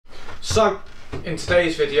So, in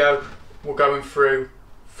today's video, we're going through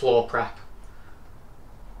floor prep.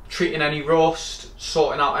 Treating any rust,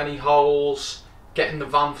 sorting out any holes, getting the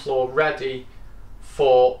van floor ready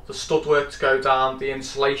for the stud work to go down, the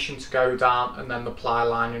insulation to go down, and then the ply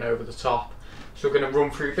lining over the top. So we're going to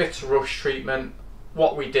run through bits of rust treatment,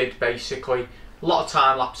 what we did basically. A lot of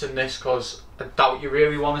time lapse in this because I doubt you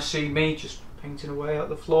really want to see me just painting away at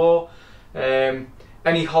the floor.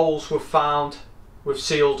 Any holes we've found, we've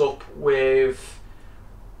sealed up with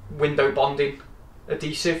window bonding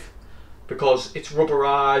adhesive because it's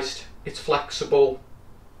rubberized, it's flexible,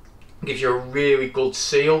 gives you a really good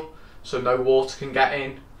seal so no water can get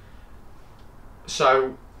in.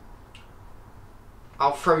 So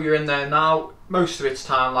I'll throw you in there now. Most of it's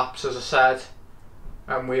time lapse, as I said,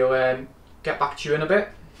 and we'll get back to you in a bit.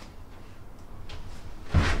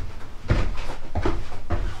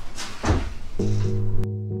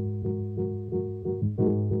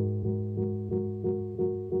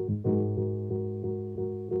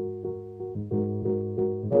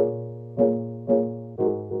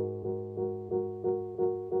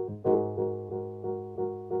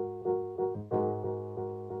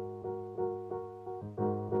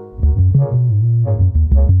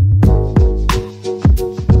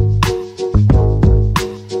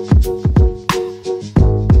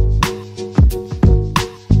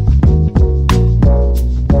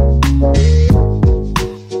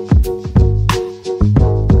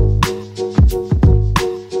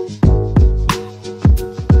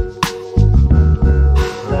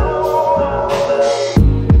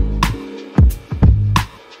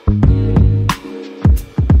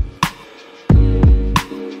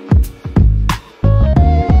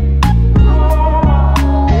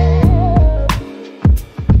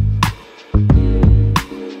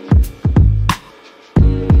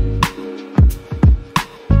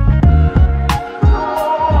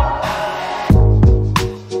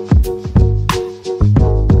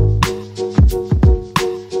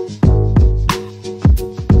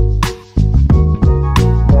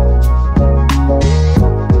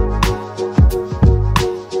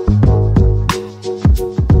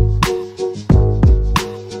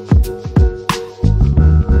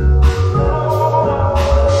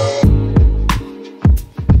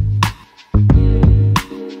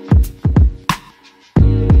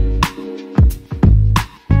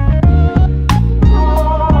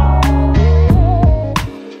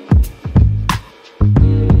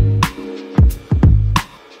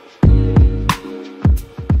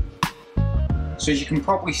 So as you can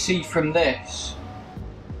probably see from this,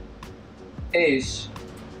 I've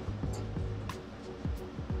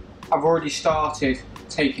already started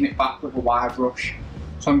taking it back with a wire brush.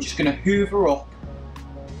 So I'm just going to hoover up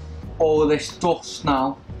all of this dust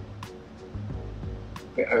now.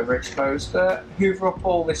 A bit overexposed there. Hoover up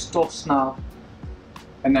all this dust now,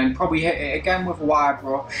 and then probably hit it again with a wire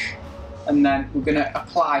brush, and then we're going to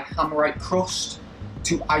apply hammerite crust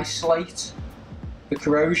to isolate the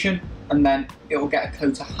corrosion, and then it'll get a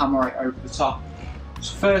coat of hammerite over the top.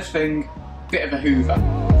 So first thing, bit of a hoover.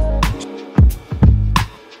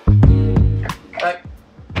 Right,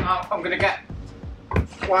 now I'm going to get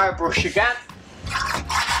wire brush again.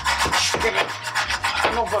 Give it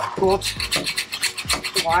another good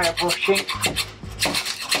wire brushing.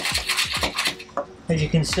 As you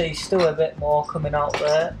can see, still a bit more coming out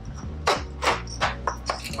there.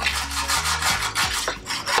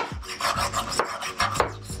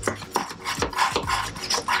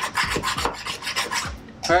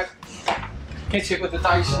 Right, hit it with the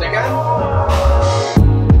Dyson again.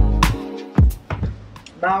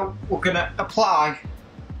 Now we're going to apply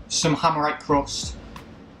some hammerite crust.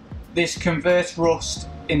 This converts rust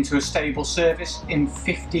into a stable surface in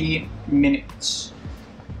 15 minutes.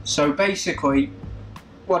 So basically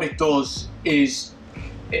what it does is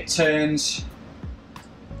it turns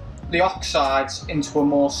the oxides into a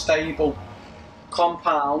more stable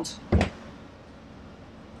compound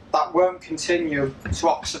that won't continue to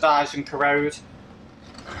oxidise and corrode.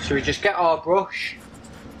 So we just get our brush,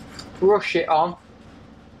 brush it on,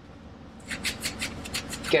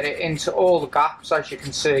 get it into all the gaps. As you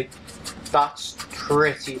can see, that's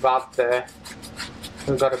pretty bad there.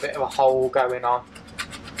 We've got a bit of a hole going on.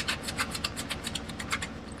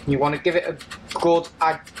 You want to give it a good,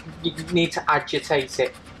 you need to agitate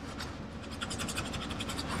it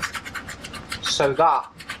so that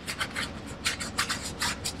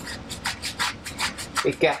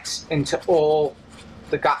it gets into all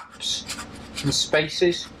the gaps and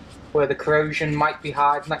spaces where the corrosion might be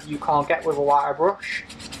hiding that you can't get with a wire brush.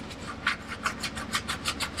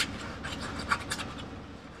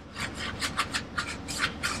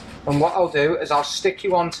 And what I'll do is I'll stick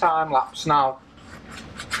you on time lapse now,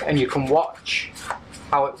 and you can watch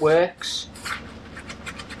how it works,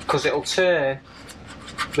 because it'll turn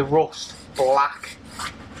the rust black,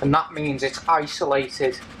 and that means it's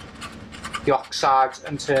isolated the oxides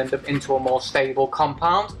and turned them into a more stable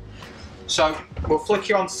compound. So we'll flick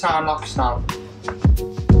you onto time lapse now.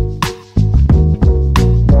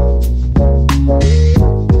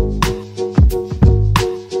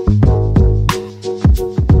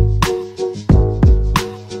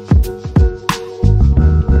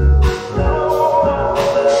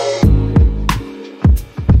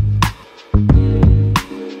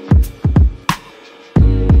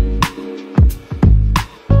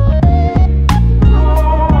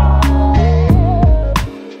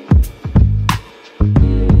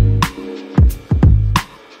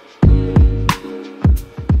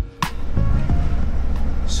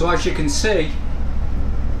 So as you can see,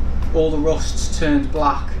 all the rust's turned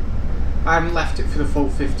black. I haven't left it for the full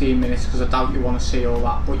 15 minutes because I doubt you want to see all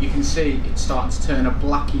that, but you can see it's starting to turn a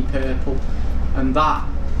blacky purple, and that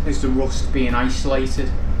is the rust being isolated.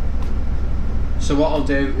 So what I'll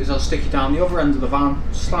do is I'll stick you down the other end of the van,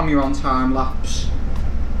 slam you on time lapse,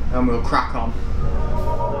 and we'll crack on.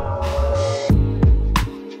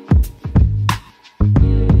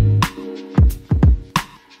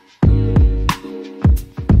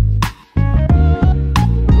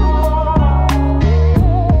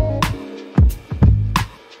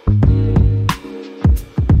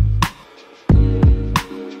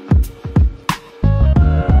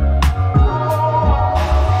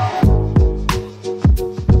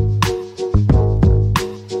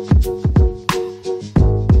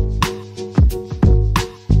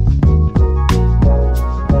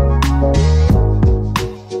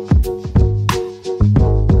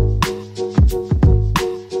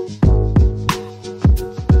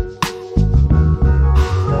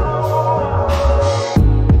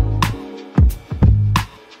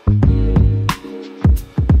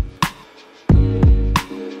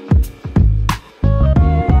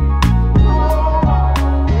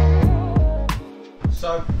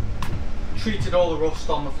 So, treated all the rust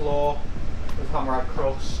on the floor with hammerite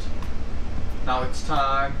crust. Now it's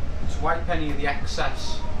time to wipe any of the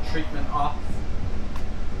excess treatment off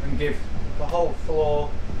and give the whole floor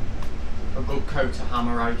a good coat of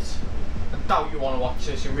hammerite. I doubt you want to watch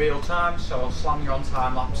this in real time, so I'll slam you on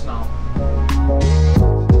time lapse now.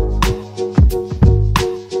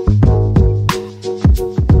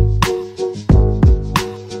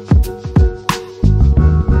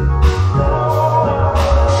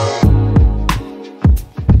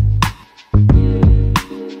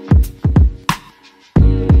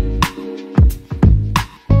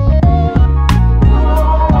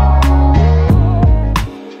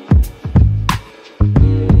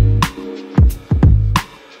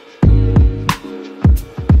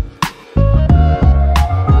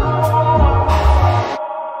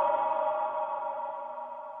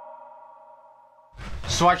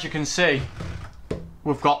 So as you can see,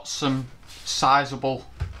 we've got some sizable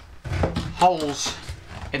holes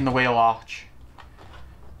in the wheel arch.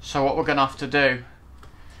 So what we're going to have to do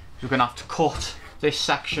is we're going to have to cut this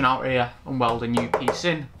section out here and weld a new piece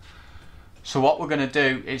in. So what we're going to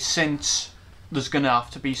do is, since there's going to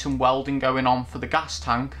have to be some welding going on for the gas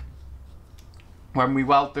tank, when we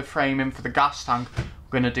weld the frame in for the gas tank,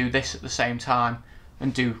 we're going to do this at the same time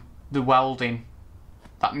and do the welding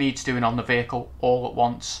that needs doing on the vehicle all at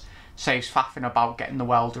once. Saves faffing about getting the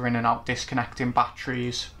welder in and out, disconnecting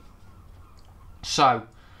batteries. So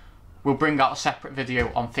we'll bring out a separate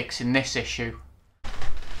video on fixing this issue.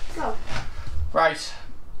 Go. Right,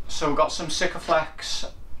 so we've got some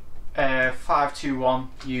Sikaflex 521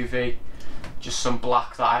 UV, just some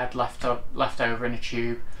black that I had left over in a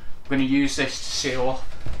tube. We're going to use this to seal up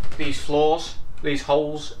these floors, these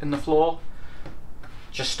holes in the floor.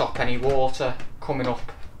 Just stop any water coming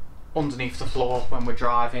up underneath the floor when we're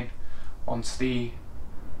driving onto the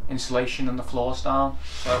insulation and the floors down.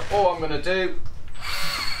 So all I'm going to do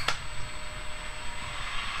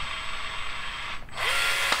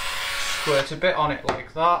squirt a bit on it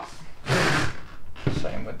like that.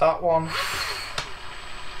 Same with that one.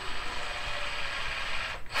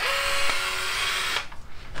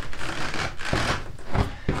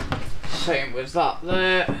 Same with that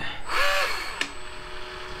there.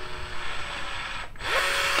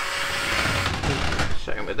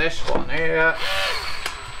 Same with this one here.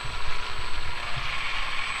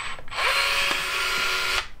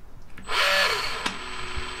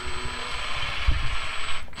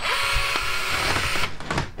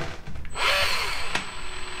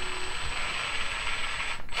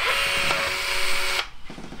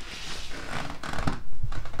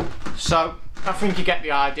 So I think you get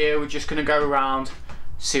the idea. We're just going to go around,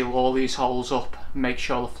 seal all these holes up, and make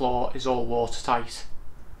sure the floor is all watertight.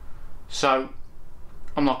 So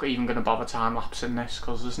I'm not even going to bother time lapsing this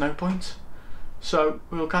because there's no point. So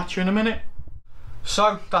we'll catch you in a minute.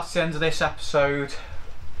 So that's the end of this episode.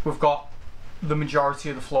 We've got the majority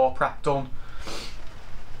of the floor prep done.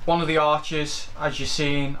 One of the arches, as you've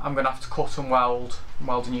seen, I'm going to have to cut and weld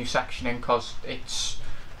a new section in because it's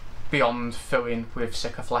beyond filling with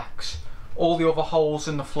Sikaflex. All the other holes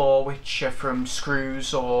in the floor, which are from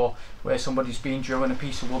screws or where somebody's been drilling a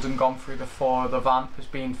piece of wood and gone through the floor of the van, has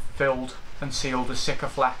been filled and sealed with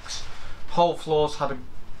Sikaflex. Whole floor's had a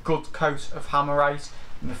good coat of Hammerite,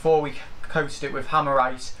 and before we coated it with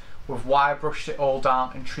Hammerite, we've wire brushed it all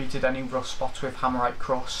down and treated any rough spots with Hammerite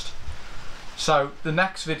crust. So the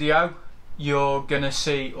next video, you're gonna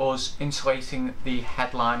see us insulating the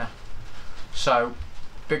headliner. So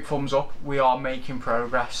big thumbs up, we are making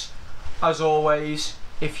progress. As always,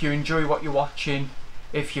 if you enjoy what you're watching,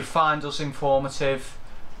 if you find us informative,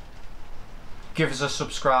 give us a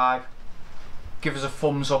subscribe, give us a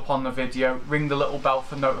thumbs up on the video, ring the little bell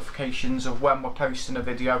for notifications of when we're posting a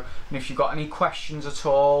video, and if you've got any questions at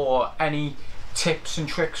all or any tips and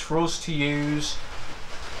tricks for us to use,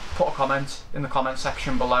 put a comment in the comment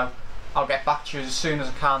section below. I'll get back to you as soon as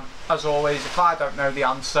I can. As always, if I don't know the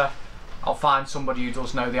answer, I'll find somebody who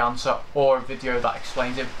does know the answer or a video that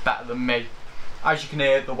explains it better than me. As you can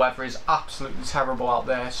hear, the weather is absolutely terrible out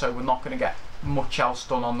there, so we're not going to get much else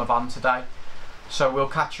done on the van today. So we'll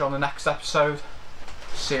catch you on the next episode.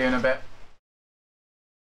 See you in a bit.